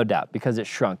 no doubt, because it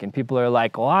shrunk. And people are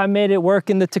like, well, I made it work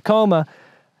in the Tacoma.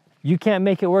 You can't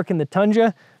make it work in the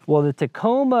Tundra? Well, the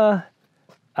Tacoma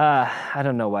I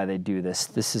don't know why they do this.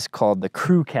 This is called the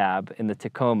crew cab in the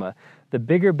Tacoma. The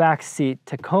bigger back seat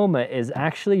Tacoma is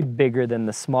actually bigger than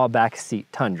the small back seat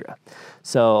Tundra.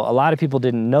 So a lot of people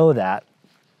didn't know that.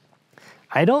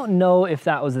 I don't know if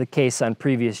that was the case on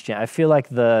previous gen. I feel like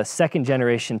the second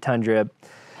generation Tundra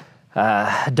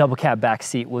double cab back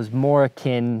seat was more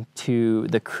akin to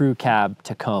the crew cab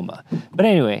Tacoma. But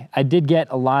anyway, I did get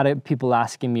a lot of people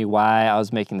asking me why I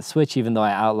was making the switch, even though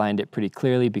I outlined it pretty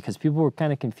clearly, because people were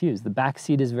kind of confused. The back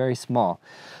seat is very small.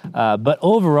 But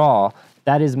overall,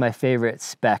 that is my favorite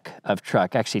spec of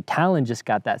truck. Actually, Talon just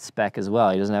got that spec as well.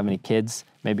 He doesn't have any kids.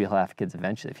 Maybe he'll have kids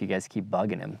eventually if you guys keep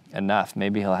bugging him enough.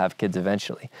 Maybe he'll have kids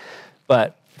eventually.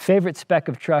 But favorite spec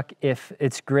of truck, if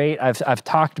it's great.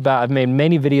 I've made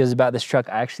many videos about this truck.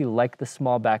 I actually like the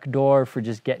small back door for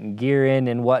just getting gear in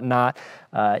and whatnot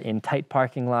in tight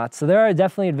parking lots. So there are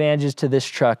definitely advantages to this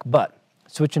truck, but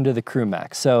switching to the Crew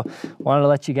Max. So wanted to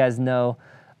let you guys know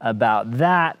about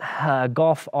that.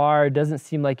 Golf R, doesn't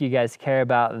seem like you guys care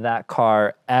about that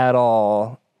car at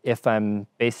all if I'm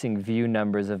basing view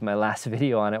numbers of my last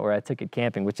video on it where I took it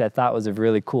camping, which I thought was a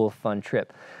really cool, fun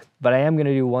trip. But I am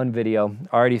gonna do one video,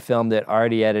 already filmed it,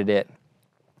 already edited it,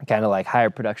 kind of like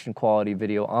higher production quality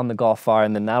video on the Golf R,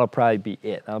 and then that'll probably be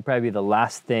it. That'll probably be the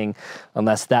last thing,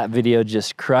 unless that video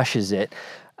just crushes it.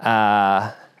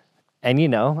 And you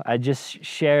know, I just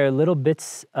share little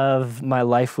bits of my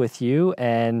life with you,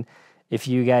 and if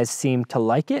you guys seem to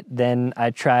like it, then I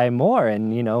try more,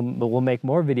 and you know, we'll make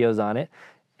more videos on it,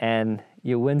 and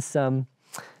you win some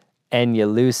and you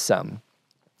lose some.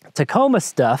 Tacoma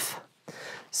stuff.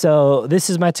 So this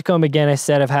is my Tacoma again. I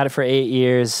said I've had it for 8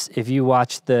 years. If you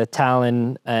watch the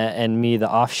Talon and me, the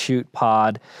offshoot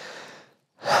pod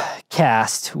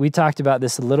cast, we talked about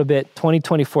this a little bit.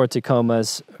 2024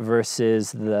 Tacomas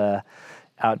versus the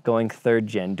outgoing third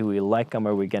gen. Do we like them?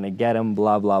 Are we going to get them?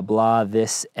 Blah, blah, blah,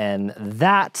 this and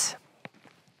that.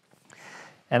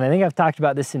 And I think I've talked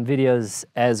about this in videos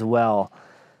as well.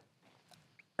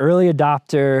 Early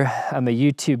adopter, I'm a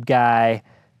YouTube guy.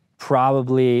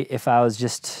 Probably if I was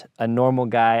just a normal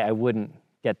guy, I wouldn't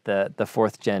get the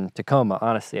fourth gen Tacoma.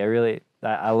 Honestly,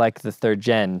 I like the third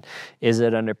gen. Is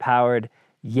it underpowered?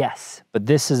 Yes, but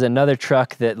this is another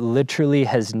truck that literally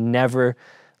has never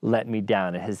let me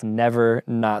down. It has never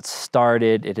not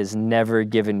started. It has never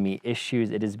given me issues.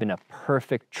 It has been a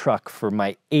perfect truck for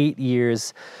my 8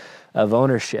 years of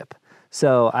ownership.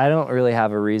 So I don't really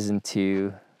have a reason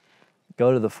to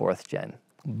go to the fourth gen.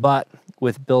 But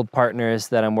with build partners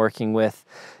that I'm working with,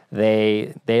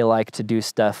 they like to do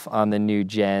stuff on the new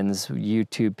gens.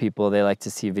 YouTube people, they like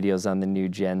to see videos on the new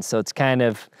gens. So it's kind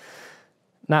of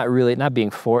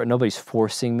nobody's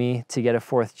forcing me to get a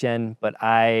fourth gen, but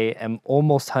I am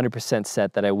almost 100%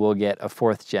 set that I will get a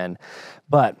fourth gen.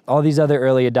 But all these other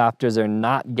early adopters are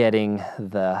not getting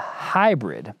the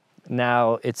hybrid.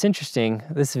 Now, it's interesting,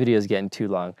 this video is getting too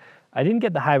long. I didn't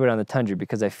get the hybrid on the Tundra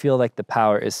because I feel like the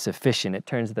power is sufficient. It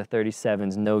turns the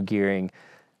 37s, no gearing,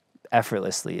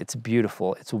 effortlessly. It's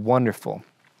beautiful, it's wonderful.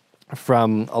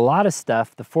 From a lot of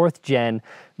stuff, the fourth gen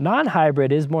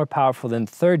non-hybrid is more powerful than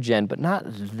third gen, but not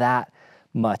that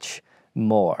much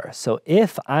more. So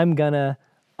if I'm gonna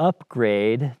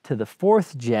upgrade to the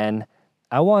fourth gen,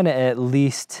 I wanna at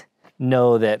least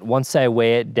know that once I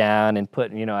weigh it down and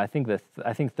put, you know, I think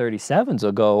 37s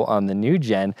will go on the new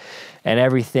gen, and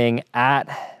everything at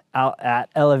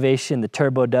elevation, the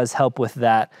turbo does help with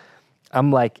that.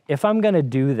 I'm like, if I'm gonna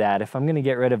do that, if I'm gonna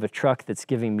get rid of a truck that's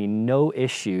giving me no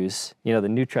issues, you know, the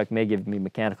new truck may give me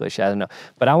mechanical issues, I don't know,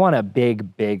 but I want a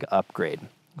big, big upgrade.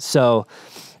 So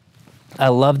I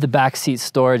love the backseat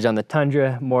storage on the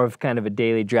Tundra, more of kind of a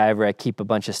daily driver. I keep a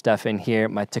bunch of stuff in here.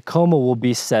 My Tacoma will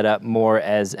be set up more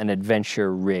as an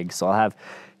adventure rig. So I'll have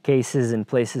cases and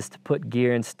places to put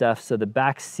gear and stuff. So the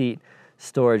backseat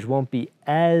storage won't be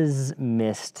as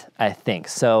missed, I think.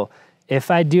 So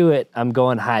if I do it, I'm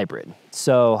going hybrid.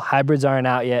 So hybrids aren't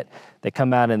out yet. They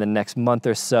come out in the next month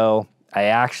or so. I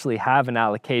actually have an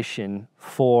allocation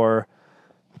for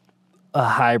a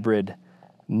hybrid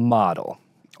model.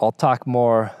 I'll talk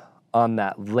more on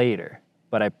that later,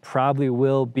 but I probably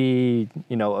will be,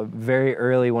 you know, a very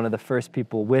early, one of the first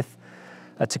people with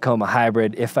a Tacoma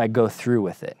hybrid if I go through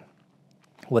with it.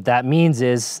 What that means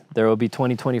is there will be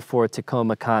 2024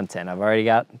 Tacoma content. I've already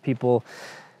got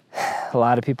a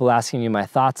lot of people asking me my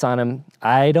thoughts on them.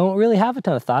 I don't really have a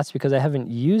ton of thoughts because I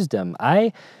haven't used them.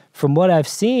 From what I've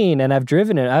seen, and I've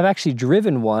driven it, I've actually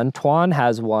driven one. Tuan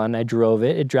has one, I drove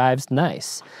it, it drives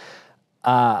nice.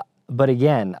 But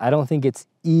again, I don't think it's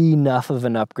enough of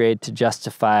an upgrade to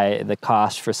justify the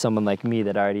cost for someone like me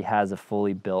that already has a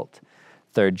fully built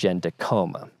third gen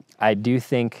Tacoma. I do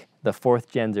think The 4th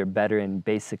gens are better in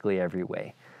basically every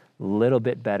way. A little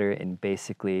bit better in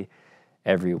basically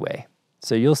every way.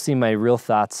 So you'll see my real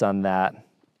thoughts on that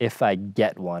if I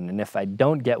get one. And if I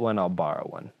don't get one, I'll borrow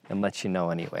one and let you know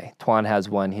anyway. Twan has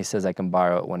one. He says I can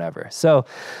borrow it whenever. So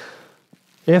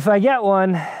if I get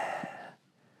one,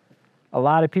 a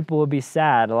lot of people will be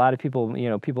sad. A lot of people, you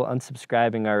know, people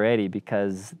unsubscribing already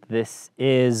because this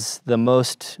is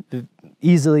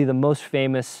easily the most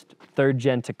famous 3rd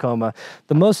gen Tacoma.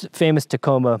 The most famous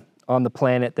Tacoma on the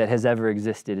planet that has ever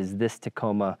existed is this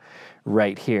Tacoma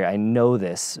right here. I know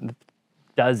this.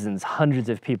 Dozens, hundreds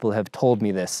of people have told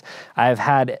me this. I've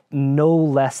had no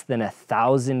less than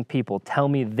 1,000 people tell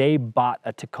me they bought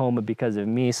a Tacoma because of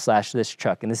me / this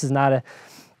truck. And this is not a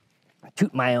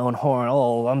toot my own horn,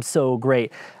 oh, I'm so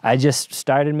great. I just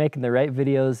started making the right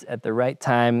videos at the right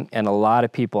time, and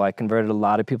I converted a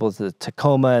lot of people to the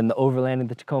Tacoma and the overlanding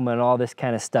the Tacoma and all this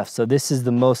kind of stuff. So this is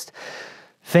the most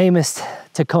famous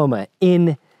Tacoma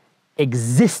in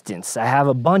existence. I have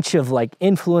a bunch of like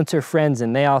influencer friends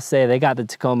and they all say they got the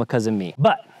Tacoma because of me.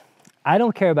 But I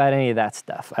don't care about any of that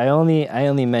stuff. I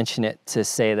only mention it to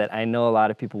say that I know a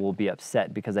lot of people will be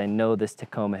upset because I know this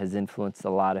Tacoma has influenced a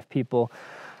lot of people,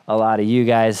 a lot of you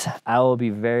guys. I will be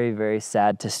very, very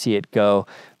sad to see it go,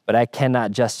 but I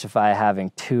cannot justify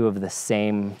having 2 of the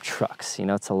same trucks. You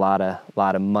know, it's a lot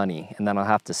of money. And then I'll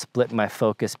have to split my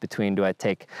focus between, do I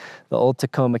take the old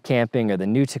Tacoma camping or the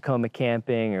new Tacoma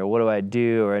camping, or what do I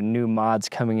do, or a new mod's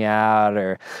coming out,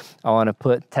 or I want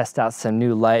to test out some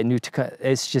new Tacoma.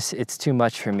 It's too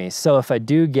much for me. So if I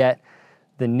do get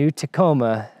the new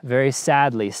Tacoma, very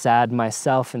sadly, sad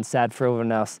myself and sad for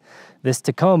everyone else, this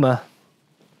Tacoma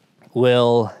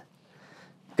will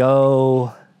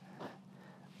go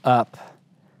up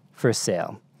for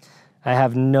sale. I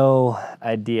have no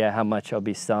idea how much I'll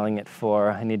be selling it for.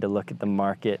 I need to look at the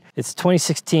market. It's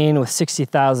 2016 with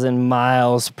 60,000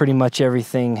 miles, pretty much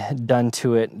everything done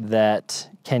to it that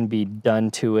can be done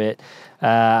to it.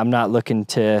 I'm not looking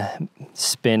to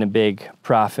spin a big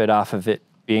profit off of it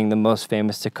being the most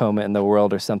famous Tacoma in the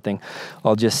world or something.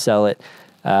 I'll just sell it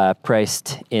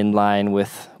priced in line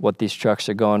with what these trucks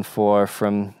are going for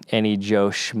from any Joe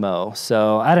Schmo.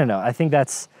 So I don't know. I think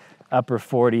that's upper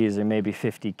 40s or maybe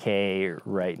 50K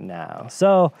right now.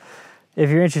 So if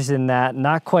you're interested in that,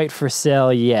 not quite for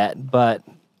sale yet, but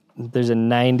there's a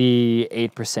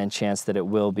 98% chance that it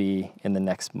will be in the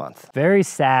next month. Very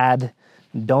sad.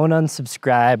 Don't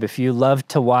unsubscribe. If you love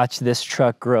to watch this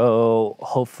truck grow,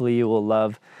 hopefully you will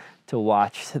love to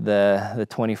watch the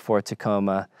 24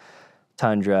 Tacoma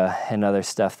Tundra and other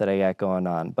stuff that I got going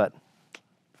on. But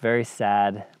very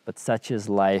sad, but such is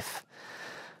life.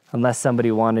 Unless some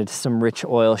rich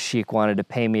oil sheik wanted to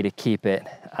pay me to keep it,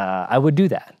 I would do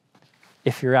that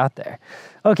if you're out there.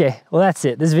 Okay, well that's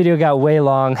it. This video got way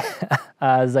long. It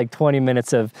was like 20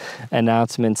 minutes of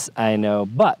announcements, I know,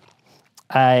 but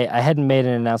I hadn't made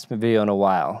an announcement video in a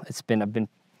while.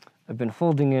 I've been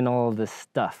holding in all of this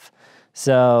stuff.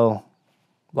 So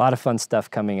a lot of fun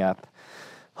stuff coming up.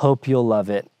 Hope you'll love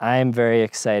it. I am very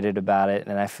excited about it,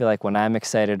 and I feel like when I'm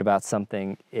excited about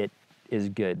something, it is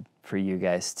good for you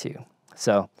guys too.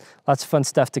 So lots of fun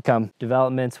stuff to come.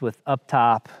 Developments with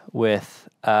Uptop, with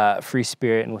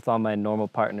Freespirit, and with all my normal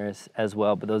partners as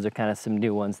well. But those are kind of some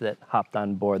new ones that hopped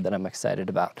on board that I'm excited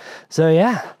about. So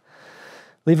yeah,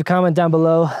 leave a comment down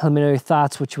below. Let me know your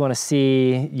thoughts, what you want to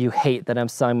see. You hate that I'm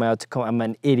selling my Tacoma. I'm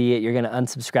an idiot. You're going to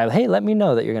unsubscribe. Hey, let me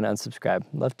know that you're going to unsubscribe.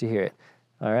 Love to hear it.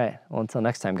 All right. Well, until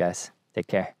next time, guys, take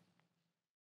care.